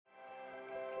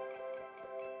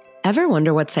Ever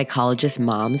wonder what psychologist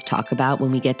moms talk about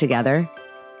when we get together?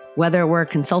 Whether we're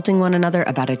consulting one another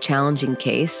about a challenging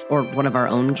case or one of our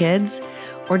own kids,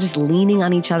 or just leaning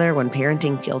on each other when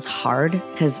parenting feels hard,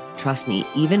 because trust me,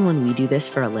 even when we do this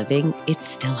for a living, it's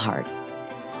still hard.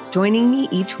 Joining me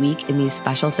each week in these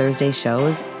special Thursday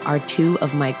shows are two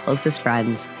of my closest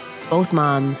friends, both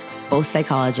moms, both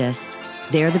psychologists.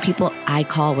 They're the people I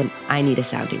call when I need a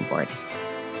sounding board.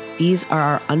 These are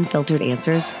our unfiltered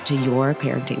answers to your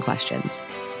parenting questions.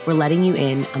 We're letting you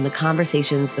in on the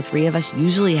conversations the three of us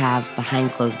usually have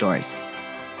behind closed doors.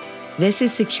 This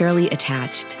is Securely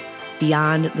Attached,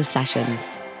 Beyond the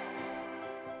Sessions.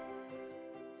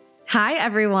 Hi,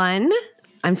 everyone.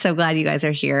 I'm so glad you guys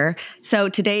are here. So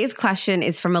today's question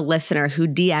is from a listener who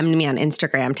DM'd me on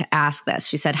Instagram to ask this.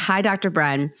 She said, "Hi, Dr.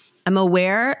 Bren. I'm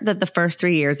aware that the first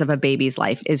 3 years of a baby's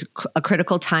life is a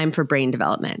critical time for brain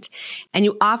development. And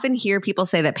you often hear people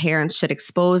say that parents should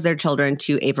expose their children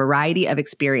to a variety of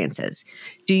experiences.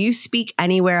 Do you speak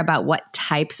anywhere about what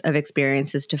types of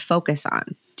experiences to focus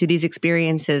on? Do these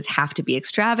experiences have to be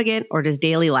extravagant, or does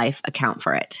daily life account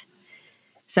for it?"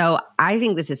 So I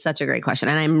think this is such a great question,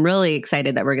 and I'm really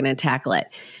excited that we're going to tackle it.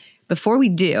 Before we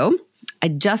do, I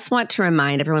just want to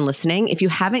remind everyone listening, if you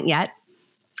haven't yet,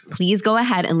 please go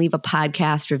ahead and leave a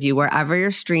podcast review wherever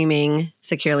you're streaming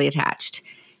Securely Attached.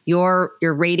 Your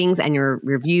ratings and your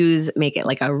reviews make it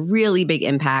like a really big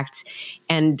impact,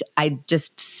 and I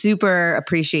just super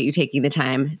appreciate you taking the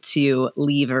time to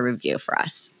leave a review for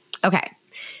us. Okay.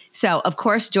 So, of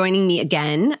course, joining me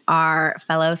again are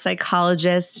fellow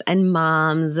psychologists and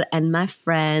moms and my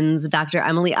friends, Dr.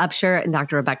 Emily Upshur and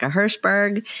Dr. Rebecca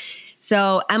Hirschberg.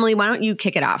 So, Emily, why don't you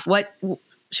kick it off?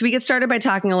 Should we get started by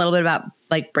talking a little bit about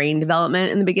like brain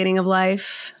development in the beginning of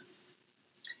life?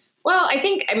 Well,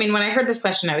 when I heard this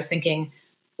question, I was thinking,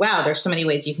 wow, there's so many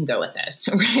ways you can go with this,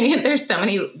 right? There's so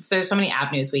many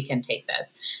avenues we can take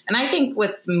this. And I think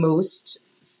what's most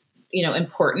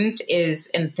important is,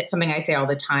 and something I say all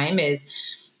the time is,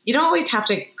 you don't always have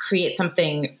to create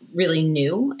something really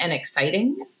new and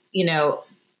exciting.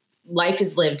 Life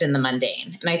is lived in the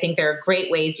mundane. And I think there are great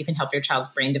ways you can help your child's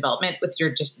brain development with your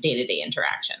just day-to-day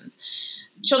interactions.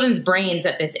 Children's brains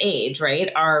at this age,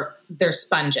 right, they're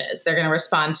sponges. They're going to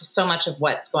respond to so much of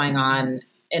what's going on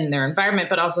in their environment,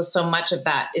 but also so much of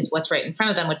that is what's right in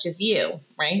front of them, which is you,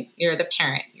 right? You're the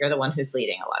parent. You're the one who's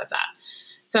leading a lot of that.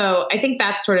 So I think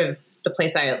that's sort of the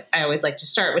place I always like to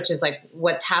start, which is like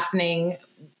what's happening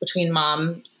between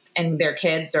moms and their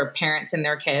kids or parents and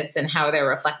their kids, and how they're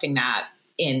reflecting that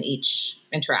in each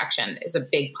interaction is a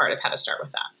big part of how to start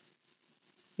with that.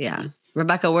 Yeah.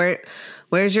 Rebecca,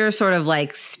 where's your sort of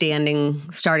like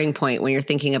starting point when you're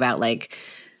thinking about like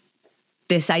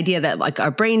this idea that like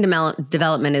our brain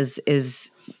development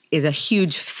is a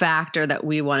huge factor that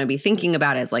we want to be thinking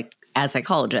about as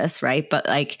psychologists, right? But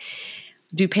like,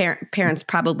 do parents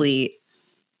probably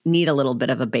need a little bit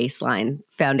of a baseline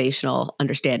foundational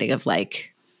understanding of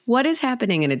like what is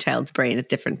happening in a child's brain at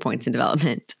different points in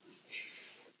development?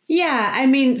 Yeah,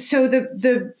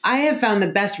 so I have found the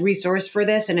best resource for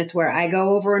this, and it's where I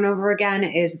go over and over again,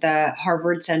 is the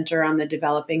Harvard Center on the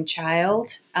Developing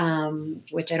Child,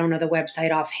 which I don't know the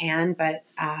website offhand, but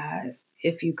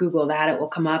if you Google that, it will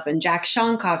come up. And Jack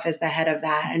Shonkoff is the head of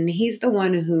that. And he's the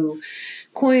one who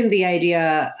coined the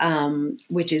idea,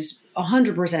 which is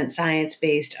 100%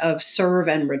 science-based, of serve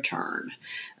and return,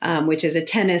 which is a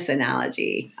tennis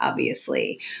analogy,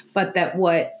 obviously. But that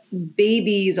what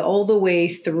babies all the way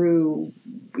through,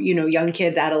 young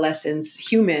kids, adolescents,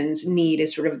 humans need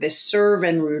is sort of this serve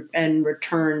and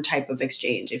return type of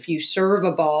exchange. If you serve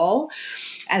a ball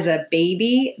as a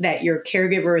baby, that your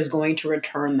caregiver is going to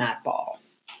return that ball.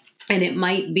 And it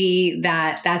might be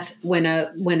that's when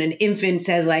an infant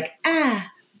says like,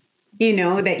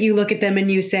 that you look at them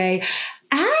and you say,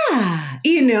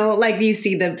 like you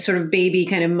see the sort of baby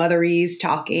kind of motherese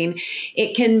talking.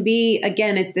 It can be,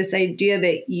 again, it's this idea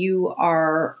that you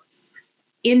are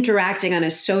interacting on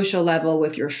a social level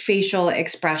with your facial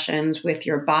expressions, with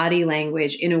your body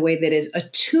language in a way that is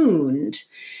attuned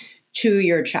to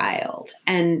your child.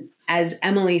 And as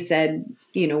Emily said,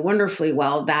 wonderfully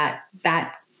well, that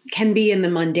can be in the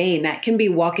mundane. That can be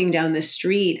walking down the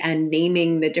street and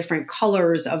naming the different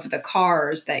colors of the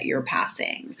cars that you're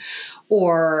passing.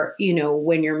 Or,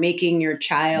 when you're making your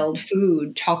child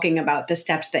food, talking about the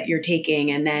steps that you're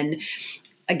taking. And then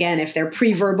again, if they're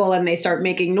pre-verbal and they start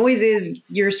making noises,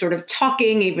 you're sort of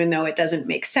talking, even though it doesn't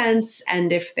make sense.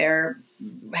 And if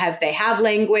they have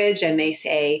language and they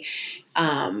say,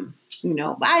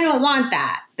 I don't want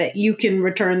that you can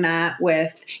return that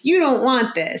with, you don't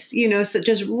want this, so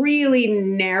just really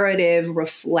narrative,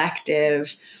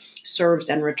 reflective serves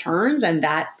and returns. And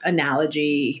that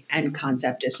analogy and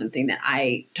concept is something that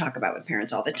I talk about with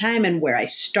parents all the time, and where I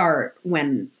start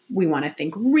when we want to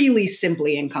think really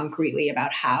simply and concretely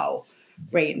about how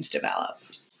brains develop.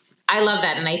 I love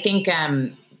that. And I think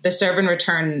the serve and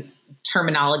return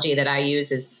terminology that I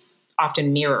use is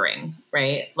often mirroring,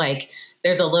 right? Like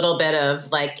there's a little bit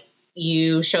of like,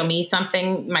 you show me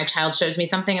something, my child shows me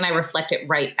something, and I reflect it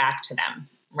right back to them,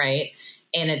 right?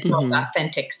 In its most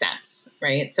authentic sense,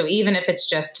 right? So even if it's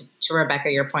just, to Rebecca,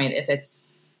 your point, if it's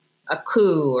a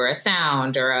coo or a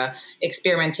sound or a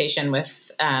experimentation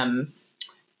with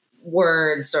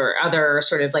words or other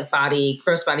sort of like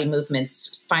gross body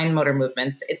movements, fine motor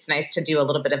movements, it's nice to do a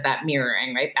little bit of that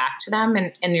mirroring right back to them.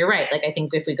 And you're right. Like, I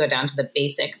think if we go down to the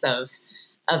basics of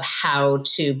how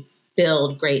to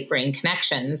build great brain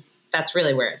connections, that's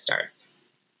really where it starts.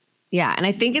 Yeah. And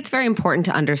I think it's very important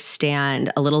to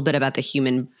understand a little bit about the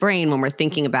human brain when we're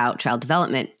thinking about child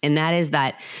development. And that is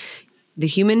that the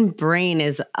human brain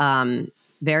is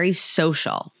very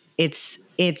social. It's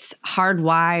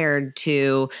hardwired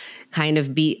to kind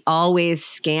of be always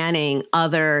scanning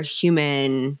other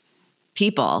human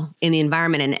people in the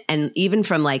environment. And even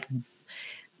from like,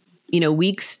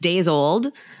 weeks, days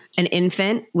old, an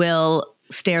infant will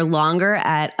stare longer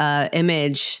at an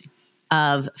image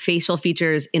of facial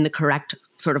features in the correct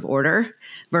sort of order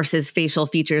versus facial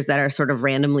features that are sort of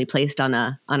randomly placed on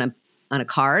a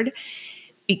card,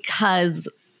 because,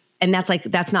 and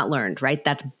that's not learned, right?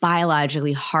 That's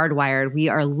biologically hardwired. We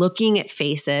are looking at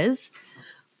faces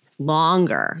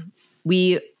longer.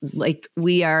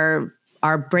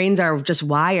 Our brains are just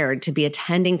wired to be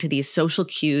attending to these social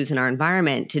cues in our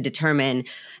environment to determine,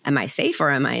 am I safe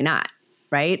or am I not?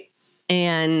 Right.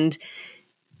 And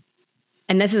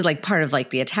this is like part of like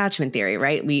the attachment theory,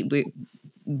 right? We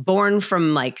born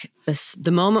from like this,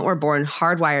 the moment we're born,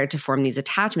 hardwired to form these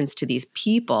attachments to these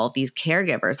people, these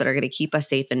caregivers that are going to keep us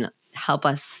safe and help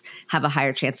us have a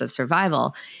higher chance of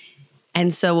survival.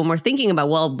 And so when we're thinking about,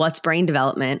 well, what's brain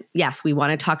development? Yes, we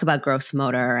want to talk about gross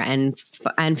motor and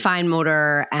fine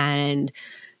motor and,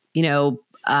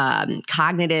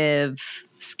 cognitive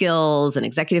skills and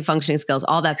executive functioning skills.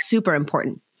 All that's super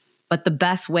important. But the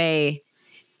best way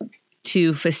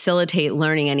to facilitate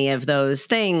learning any of those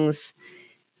things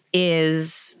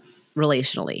is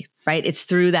relationally, right? It's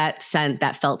through that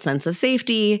felt sense of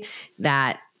safety,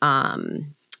 that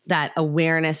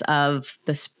awareness of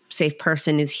the safe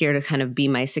person is here to kind of be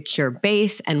my secure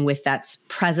base. And with that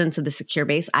presence of the secure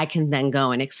base, I can then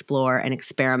go and explore and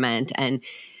experiment and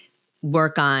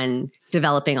work on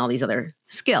developing all these other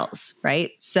skills,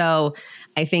 right? So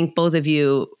I think both of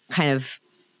you kind of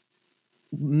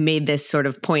made this sort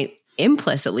of point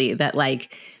implicitly that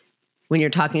like, when you're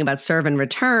talking about serve and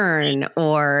return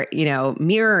or,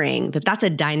 mirroring, that's a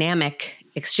dynamic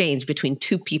exchange between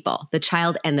two people, the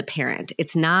child and the parent.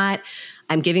 It's not,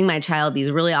 I'm giving my child these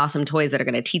really awesome toys that are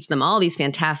going to teach them all these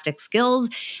fantastic skills,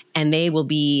 and they will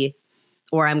be,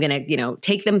 or I'm going to,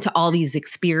 take them to all these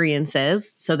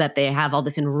experiences so that they have all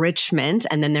this enrichment,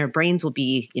 and then their brains will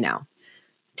be,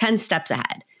 10 steps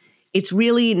ahead. It's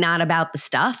really not about the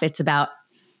stuff. It's about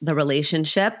the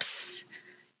relationships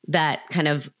that kind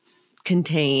of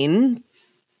contain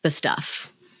the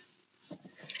stuff.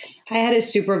 I had a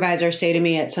supervisor say to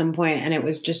me at some point, and it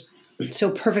was just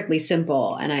so perfectly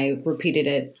simple, and I repeated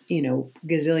it,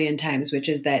 gazillion times, which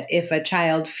is that if a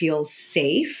child feels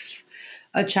safe,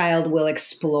 a child will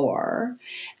explore.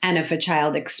 And if a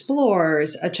child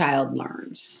explores, a child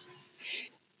learns,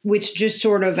 which just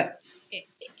sort of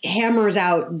hammers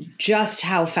out just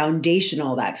how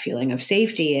foundational that feeling of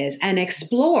safety is. And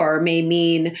explore may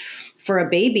mean for a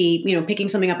baby, picking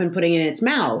something up and putting it in its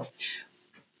mouth.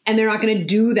 And they're not going to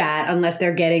do that unless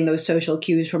they're getting those social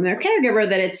cues from their caregiver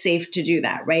that it's safe to do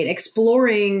that, right?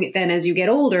 Exploring then as you get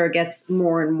older gets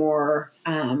more and more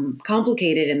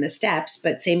complicated in the steps,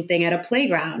 but same thing at a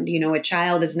playground. A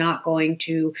child is not going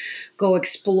to go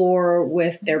explore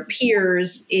with their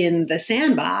peers in the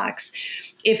sandbox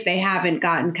if they haven't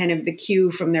gotten kind of the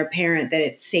cue from their parent that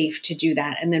it's safe to do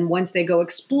that. And then once they go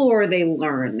explore, they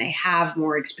learn, they have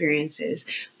more experiences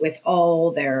with all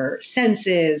their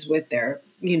senses, with their,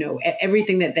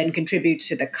 everything that then contributes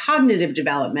to the cognitive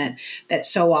development that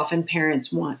so often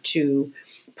parents want to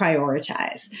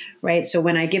prioritize, right? So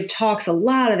when I give talks a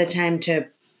lot of the time to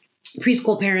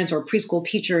preschool parents or preschool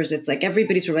teachers, it's like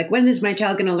everybody's sort of like, when is my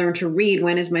child going to learn to read?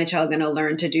 When is my child going to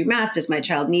learn to do math? Does my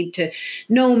child need to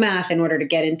know math in order to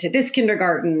get into this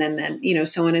kindergarten? And then,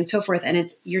 so on and so forth. And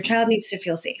it's, your child needs to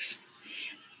feel safe.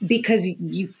 because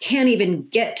you can't even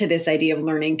get to this idea of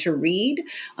learning to read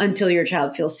until your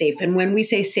child feels safe. And when we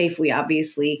say safe, we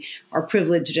obviously are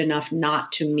privileged enough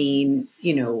not to mean,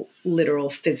 literal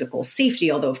physical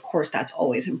safety, although of course that's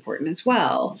always important as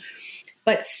well.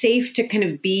 But safe to kind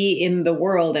of be in the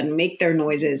world and make their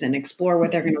noises and explore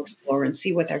what they're going to explore and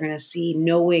see what they're going to see,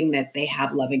 knowing that they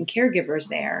have loving caregivers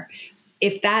there.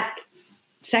 If that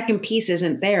second piece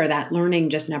isn't there, that learning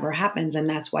just never happens. And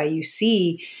that's why you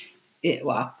see it.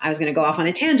 Well, I was going to go off on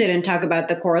a tangent and talk about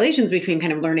the correlations between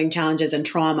kind of learning challenges and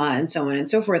trauma and so on and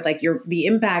so forth. Like the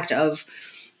impact of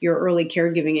your early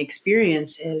caregiving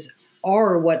experiences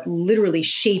are what literally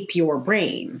shape your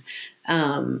brain.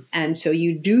 And so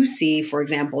you do see, for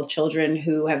example, children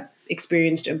who have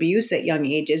experienced abuse at young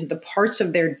ages, the parts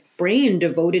of their brain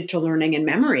devoted to learning and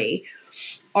memory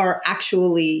are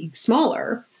actually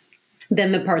smaller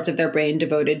than the parts of their brain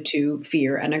devoted to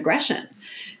fear and aggression,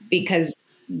 because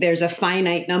there's a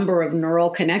finite number of neural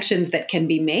connections that can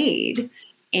be made,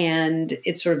 and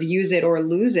it's sort of use it or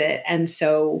lose it. And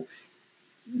so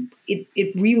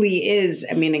it really is,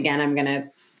 I mean, again,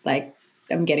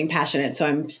 I'm getting passionate, so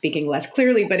I'm speaking less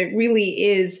clearly, but it really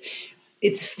is,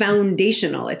 it's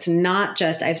foundational. It's not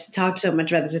just, I've talked so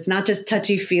much about this, it's not just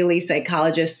touchy-feely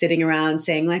psychologists sitting around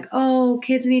saying like, oh,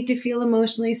 kids need to feel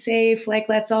emotionally safe. Like,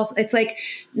 let's also, it's like,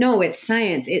 no, it's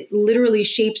science. It literally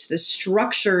shapes the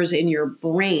structures in your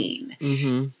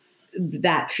brain,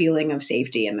 that feeling of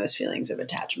safety and those feelings of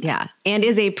attachment. Yeah. And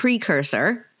is a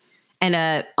precursor and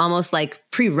a almost like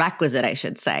prerequisite, I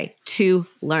should say, to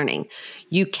learning.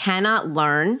 You cannot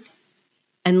learn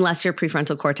unless your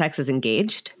prefrontal cortex is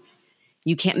engaged.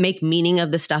 You can't make meaning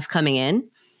of the stuff coming in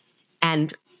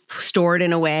and store it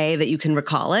in a way that you can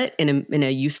recall it in a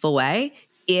useful way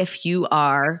if you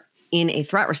are in a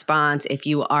threat response, if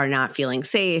you are not feeling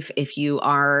safe, if you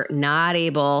are not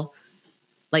able,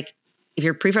 like if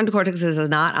your prefrontal cortex is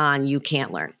not on, you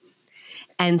can't learn.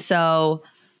 And so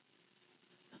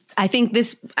I think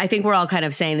we're all kind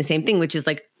of saying the same thing, which is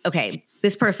like, okay,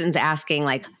 this person's asking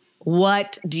like,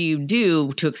 what do you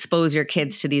do to expose your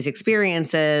kids to these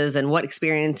experiences, and what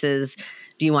experiences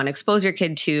do you want to expose your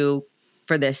kid to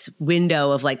for this window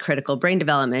of like critical brain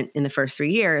development in the first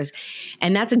 3 years?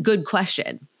 And that's a good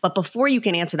question. But before you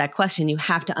can answer that question, you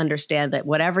have to understand that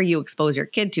whatever you expose your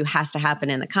kid to has to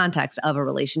happen in the context of a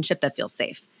relationship that feels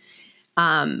safe.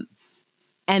 And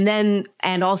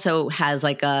also has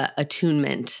like a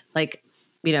attunement, like,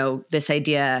 this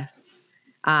idea,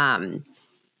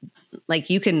 like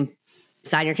you can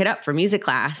sign your kid up for music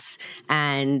class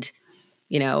and,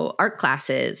 art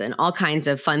classes and all kinds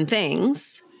of fun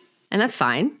things. And that's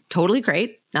fine. Totally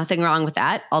great. Nothing wrong with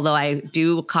that. Although I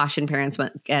do caution parents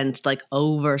against like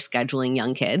over scheduling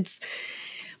young kids.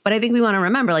 But I think we want to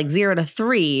remember like 0 to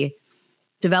 3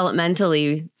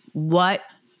 developmentally, what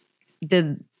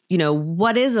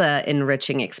is a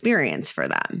enriching experience for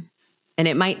them? And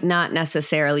it might not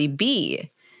necessarily be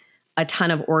a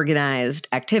ton of organized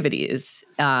activities,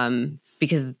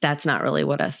 because that's not really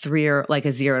what a 0 to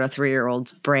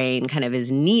 3-year-old's brain kind of is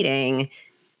needing,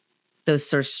 those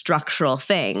sort of structural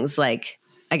things. Like,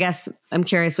 I guess I'm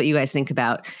curious what you guys think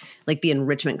about like the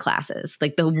enrichment classes,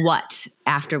 like the what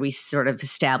after we sort of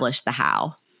establish the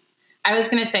how. I was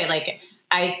going to say, like,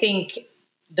 I think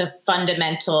the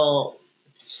fundamental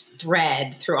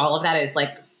thread through all of that is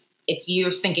like, if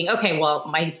you're thinking, okay, well,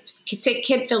 my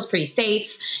kid feels pretty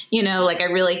safe, like I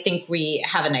really think we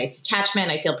have a nice attachment.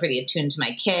 I feel pretty attuned to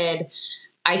my kid.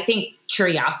 I think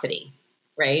curiosity,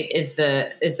 right, is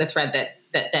the thread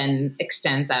that then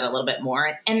extends that a little bit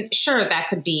more. And sure, that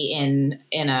could be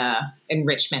in a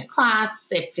enrichment class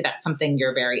if that's something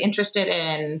you're very interested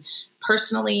in.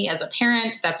 Personally, as a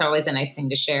parent, that's always a nice thing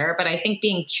to share. But I think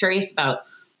being curious about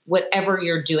whatever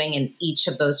you're doing in each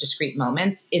of those discrete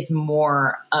moments is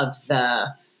more of the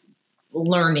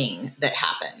learning that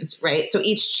happens, right? So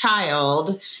each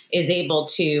child is able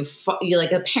to,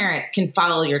 like a parent can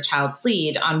follow your child's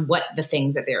lead on what the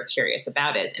things that they're curious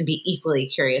about is and be equally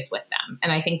curious with them.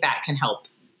 And I think that can help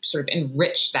sort of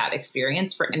enrich that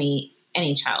experience for any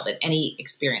child and any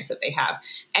experience that they have.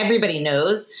 Everybody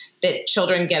knows that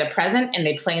children get a present and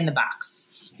they play in the box.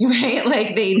 Right?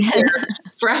 Like they're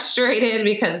frustrated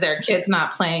because their kid's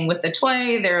not playing with the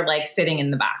toy. They're like sitting in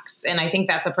the box. And I think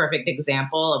that's a perfect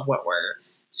example of what we're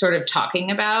sort of talking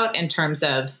about in terms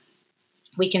of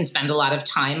we can spend a lot of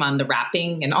time on the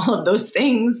wrapping and all of those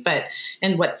things,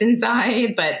 and what's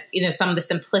inside, but some of the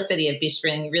simplicity of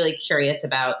being really curious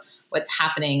about what's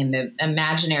happening in the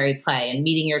imaginary play and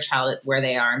meeting your child at where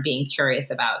they are and being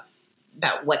curious about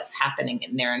what's happening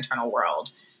in their internal world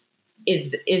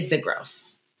is the growth.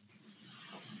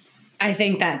 I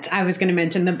think that I was going to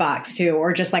mention the box too,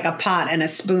 or just like a pot and a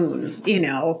spoon,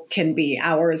 can be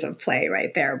hours of play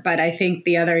right there. But I think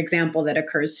the other example that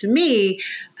occurs to me,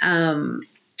 and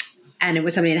it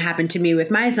was something that happened to me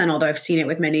with my son, although I've seen it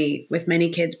with many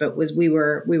kids, but was we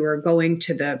were going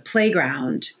to the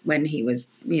playground when he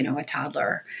was, a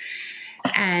toddler.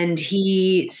 And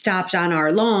he stopped on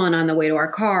our lawn on the way to our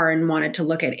car and wanted to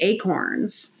look at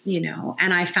acorns,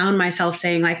 and I found myself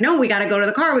saying like, no, we got to go to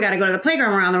the car. We got to go to the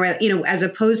playground. We're on the way, as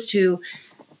opposed to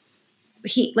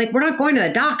we're not going to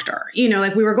the doctor,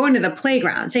 like we were going to the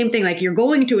playground. Same thing. Like you're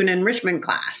going to an enrichment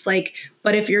class,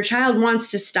 but if your child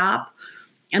wants to stop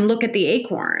and look at the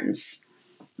acorns,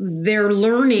 they're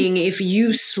learning if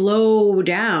you slow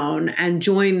down and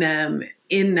join them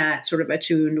in that sort of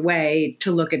attuned way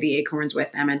to look at the acorns with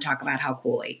them and talk about how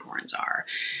cool acorns are.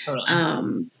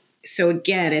 Totally. So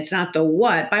again, it's not the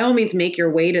what. By all means, make your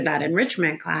way to that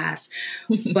enrichment class.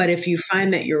 But if you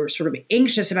find that you're sort of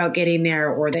anxious about getting there,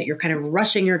 or that you're kind of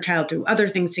rushing your child through other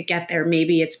things to get there,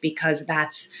 maybe it's because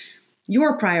that's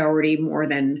your priority more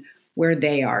than where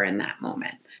they are in that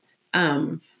moment.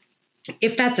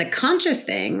 If that's a conscious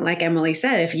thing, like Emily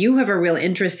said, if you have a real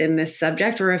interest in this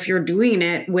subject, or if you're doing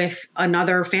it with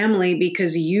another family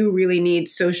because you really need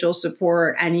social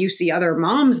support and you see other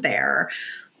moms there,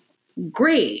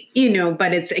 great,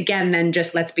 but it's, again, then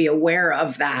just let's be aware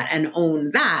of that and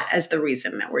own that as the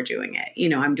reason that we're doing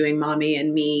it. I'm doing mommy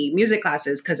and me music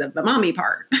classes because of the mommy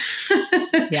part.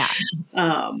 Yeah.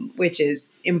 Which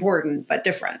is important, but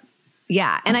different.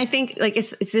 Yeah. And I think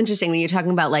it's interesting when you're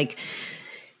talking about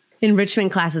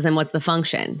enrichment classes and what's the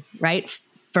function, right?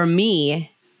 For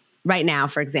me right now,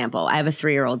 for example, I have a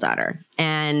 3-year-old daughter,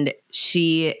 and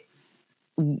she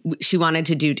wanted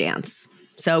to do dance.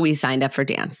 So we signed up for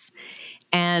dance,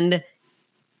 and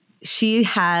she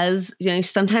has,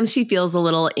 sometimes she feels a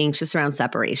little anxious around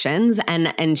separations,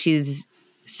 and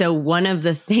so one of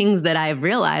the things that I've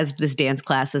realized this dance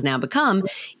class has now become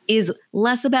is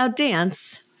less about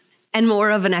dance and more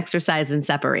of an exercise in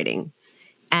separating.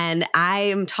 And I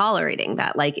am tolerating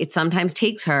that. It sometimes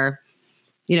takes her,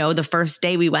 the first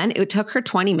day we went, it took her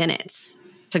 20 minutes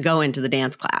to go into the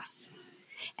dance class.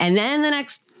 And then the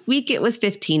next week it was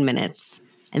 15 minutes.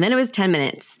 And then it was 10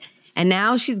 minutes. And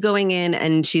now she's going in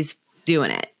and she's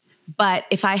doing it. But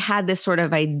if I had this sort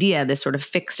of idea, this sort of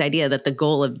fixed idea that the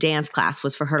goal of dance class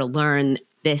was for her to learn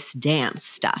this dance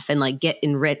stuff and get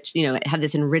enriched, have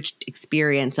this enriched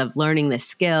experience of learning this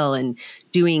skill and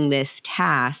doing this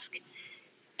task.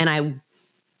 And I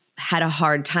had a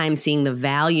hard time seeing the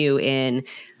value in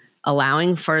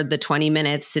allowing for the 20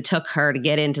 minutes it took her to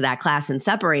get into that class and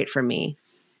separate from me.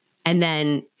 And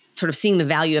then sort of seeing the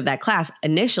value of that class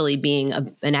initially being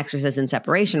an exercise in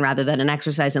separation rather than an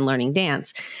exercise in learning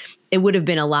dance. It would have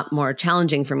been a lot more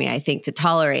challenging for me, I think, to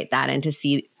tolerate that and to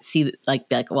see be like,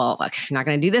 well, if you're not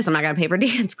going to do this, I'm not going to pay for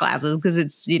dance classes because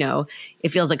it's, it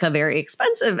feels like a very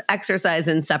expensive exercise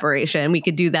in separation. We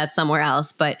could do that somewhere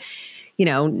else. But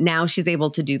now she's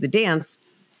able to do the dance.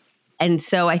 And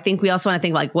so I think we also want to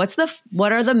think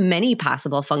what are the many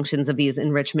possible functions of these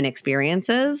enrichment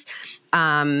experiences?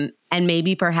 And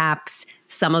maybe perhaps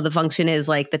some of the function is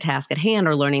the task at hand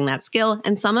or learning that skill.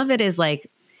 And some of it is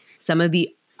some of the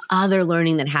other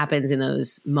learning that happens in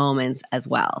those moments as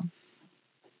well.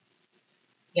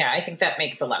 Yeah, I think that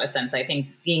makes a lot of sense. I think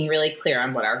being really clear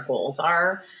on what our goals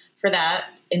are for that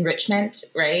enrichment,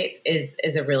 right, is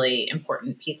a really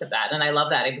important piece of that. And I love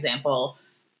that example,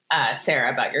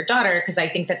 Sarah, about your daughter, because I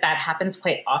think that happens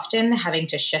quite often, having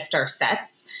to shift our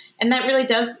sets. And that really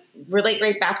does relate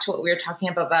right back to what we were talking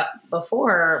about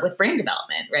before with brain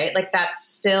development, right? That's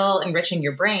still enriching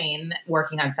your brain,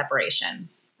 working on separation,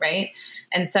 right?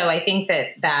 And so I think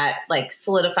that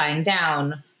solidifying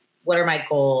down, what are my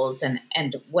goals and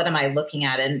what am I looking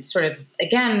at? And sort of,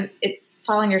 again, it's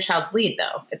following your child's lead,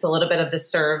 though. It's a little bit of the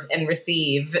serve and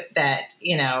receive that,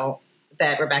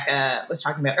 that Rebecca was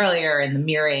talking about earlier, and the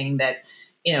mirroring that,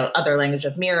 other language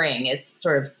of mirroring is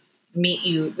sort of meet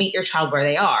your child where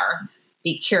they are,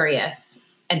 be curious,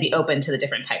 and be open to the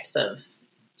different types of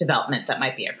development that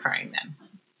might be occurring then.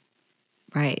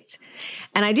 Right.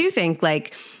 And I do think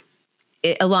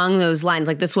along those lines,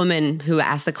 this woman who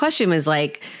asked the question was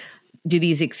do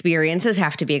these experiences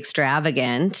have to be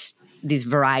extravagant? These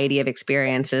variety of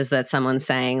experiences that someone's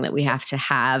saying that we have to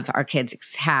have our kids,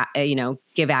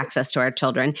 give access to our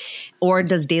children, or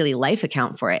does daily life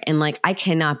account for it? And I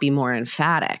cannot be more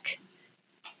emphatic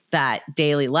that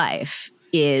daily life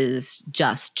is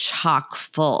just chock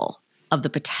full of the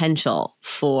potential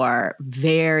for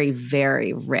very,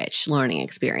 very rich learning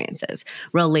experiences,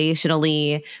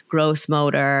 relationally, gross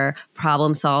motor,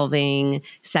 problem solving,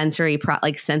 sensory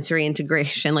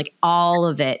integration, like all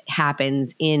of it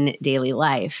happens in daily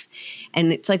life.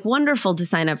 And it's like wonderful to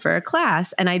sign up for a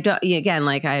class. And I don't, again,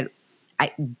 like I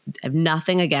have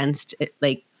nothing against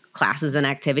like classes and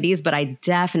activities, but I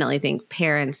definitely think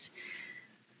parents,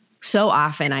 so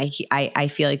often I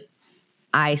feel like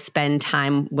I spend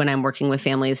time when I'm working with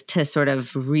families to sort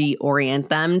of reorient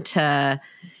them to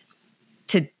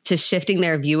shifting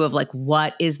their view of like,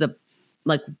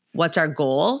 what's our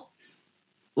goal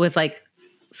with like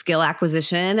skill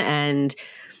acquisition and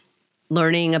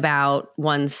learning about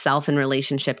oneself in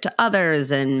relationship to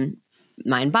others and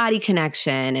mind-body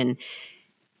connection. And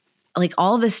like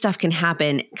all of this stuff can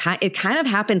happen. It kind of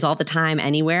happens all the time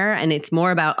anywhere. And it's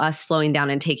more about us slowing down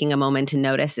and taking a moment to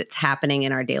notice it's happening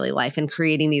in our daily life and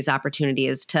creating these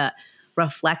opportunities to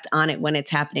reflect on it when it's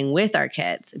happening with our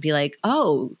kids. Be like,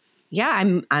 oh yeah,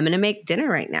 I'm going to make dinner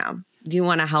right now. Do you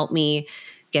want to help me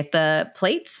get the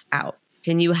plates out?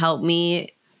 Can you help me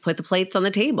put the plates on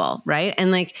the table? Right.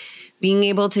 And like being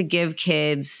able to give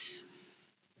kids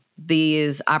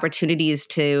these opportunities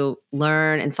to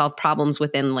learn and solve problems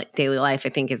within like daily life, I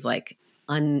think is like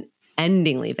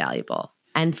unendingly valuable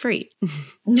and free.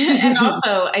 And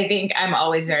also, I think I'm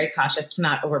always very cautious to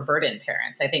not overburden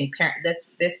parents. I think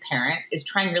this parent is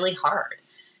trying really hard,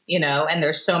 and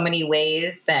there's so many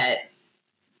ways that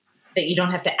you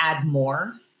don't have to add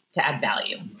more to add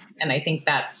value. And I think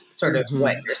that's sort of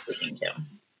what you're speaking to.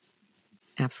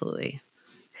 Absolutely.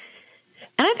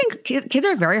 And I think kids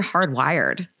are very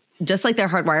hardwired. Just like they're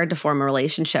hardwired to form a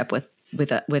relationship with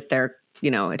their,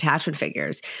 attachment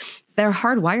figures, they're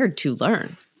hardwired to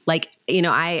learn. Like,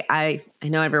 I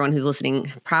know everyone who's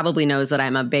listening probably knows that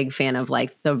I'm a big fan of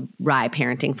like the Rye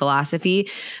parenting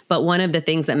philosophy. But one of the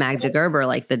things that Magda Gerber,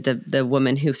 like the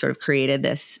woman who sort of created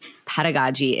this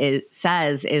pedagogy,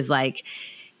 says is like,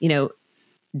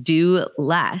 do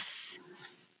less,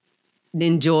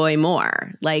 enjoy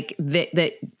more. Like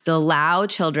the allow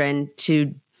children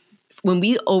to, when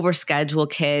we overschedule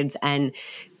kids and,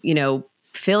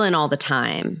 fill in all the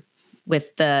time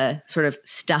with the sort of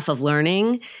stuff of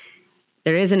learning,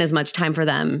 there isn't as much time for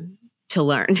them to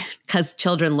learn because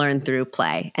children learn through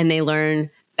play and they learn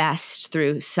best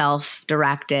through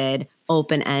self-directed,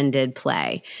 open-ended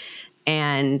play,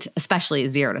 and especially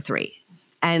 0 to 3.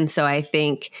 And so I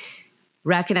think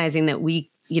recognizing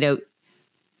that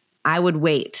I would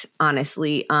wait,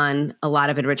 honestly, on a lot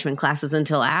of enrichment classes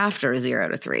until after 0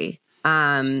 to 3.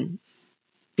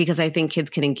 Because I think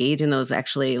kids can engage in those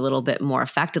actually a little bit more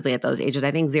effectively at those ages. I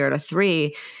think 0 to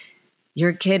 3,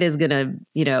 your kid is going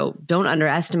to, don't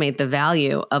underestimate the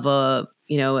value of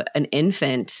an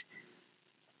infant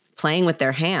playing with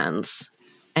their hands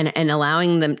and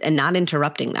allowing them and not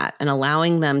interrupting that and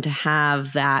allowing them to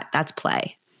have that's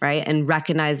play. Right. And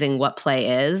recognizing what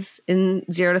play is in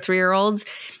 0 to 3-year-olds,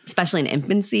 especially in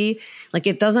infancy. Like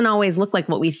it doesn't always look like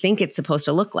what we think it's supposed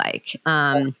to look like.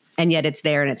 And yet it's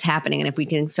there and it's happening. And if we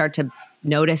can start to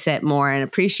notice it more and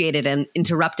appreciate it and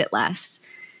interrupt it less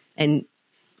and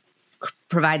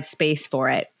provide space for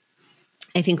it,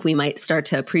 I think we might start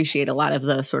to appreciate a lot of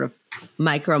the sort of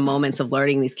micro moments of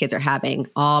learning these kids are having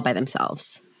all by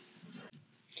themselves.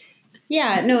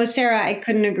 Yeah, no, Sarah, I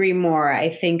couldn't agree more. I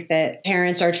think that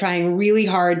parents are trying really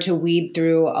hard to weed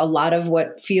through a lot of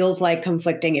what feels like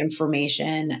conflicting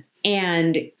information.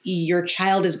 And your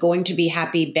child is going to be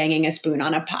happy banging a spoon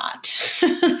on a pot.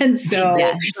 And so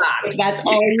if that's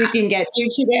all you can get to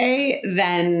today,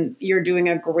 then you're doing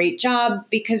a great job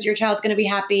because your child's going to be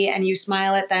happy and you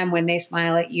smile at them when they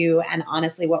smile at you. And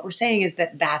honestly, what we're saying is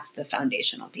that that's the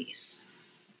foundational piece.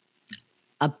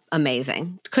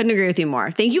 Amazing. Couldn't agree with you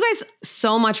more. Thank you guys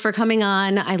so much for coming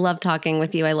on. I love talking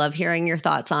with you. I love hearing your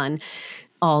thoughts on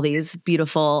all these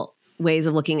beautiful ways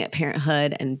of looking at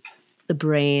parenthood and the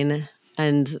brain,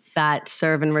 and that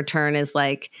serve and return is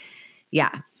like,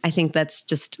 yeah, I think that's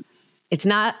just, it's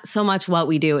not so much what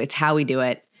we do, it's how we do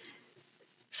it.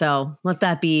 So let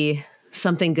that be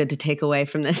something good to take away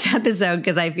from this episode,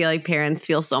 because I feel like parents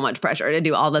feel so much pressure to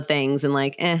do all the things and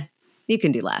like, you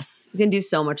can do less. You can do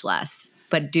so much less,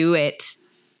 but do it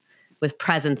with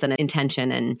presence and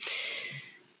intention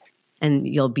and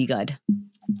you'll be good.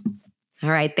 All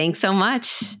right. Thanks so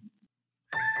much.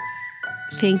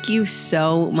 Thank you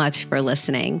so much for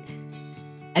listening.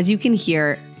 As you can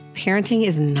hear, parenting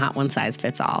is not one size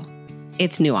fits all.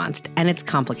 It's nuanced and it's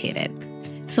complicated.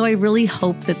 So I really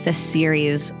hope that this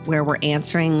series where we're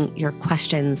answering your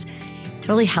questions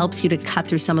really helps you to cut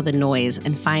through some of the noise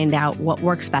and find out what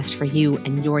works best for you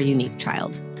and your unique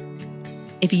child.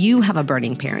 If you have a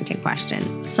burning parenting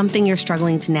question, something you're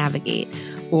struggling to navigate,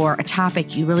 or a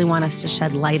topic you really want us to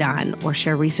shed light on or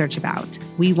share research about,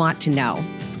 we want to know.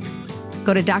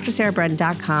 Go to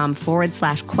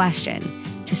drsarahbren.com/question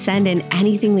to send in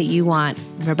anything that you want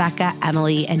Rebecca,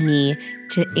 Emily, and me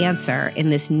to answer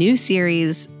in this new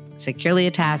series, Securely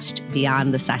Attached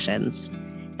Beyond the Sessions.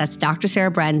 That's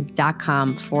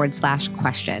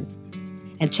drsarahbren.com/question.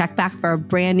 And check back for a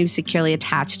brand new Securely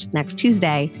Attached next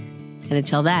Tuesday. And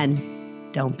until then,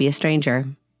 don't be a stranger.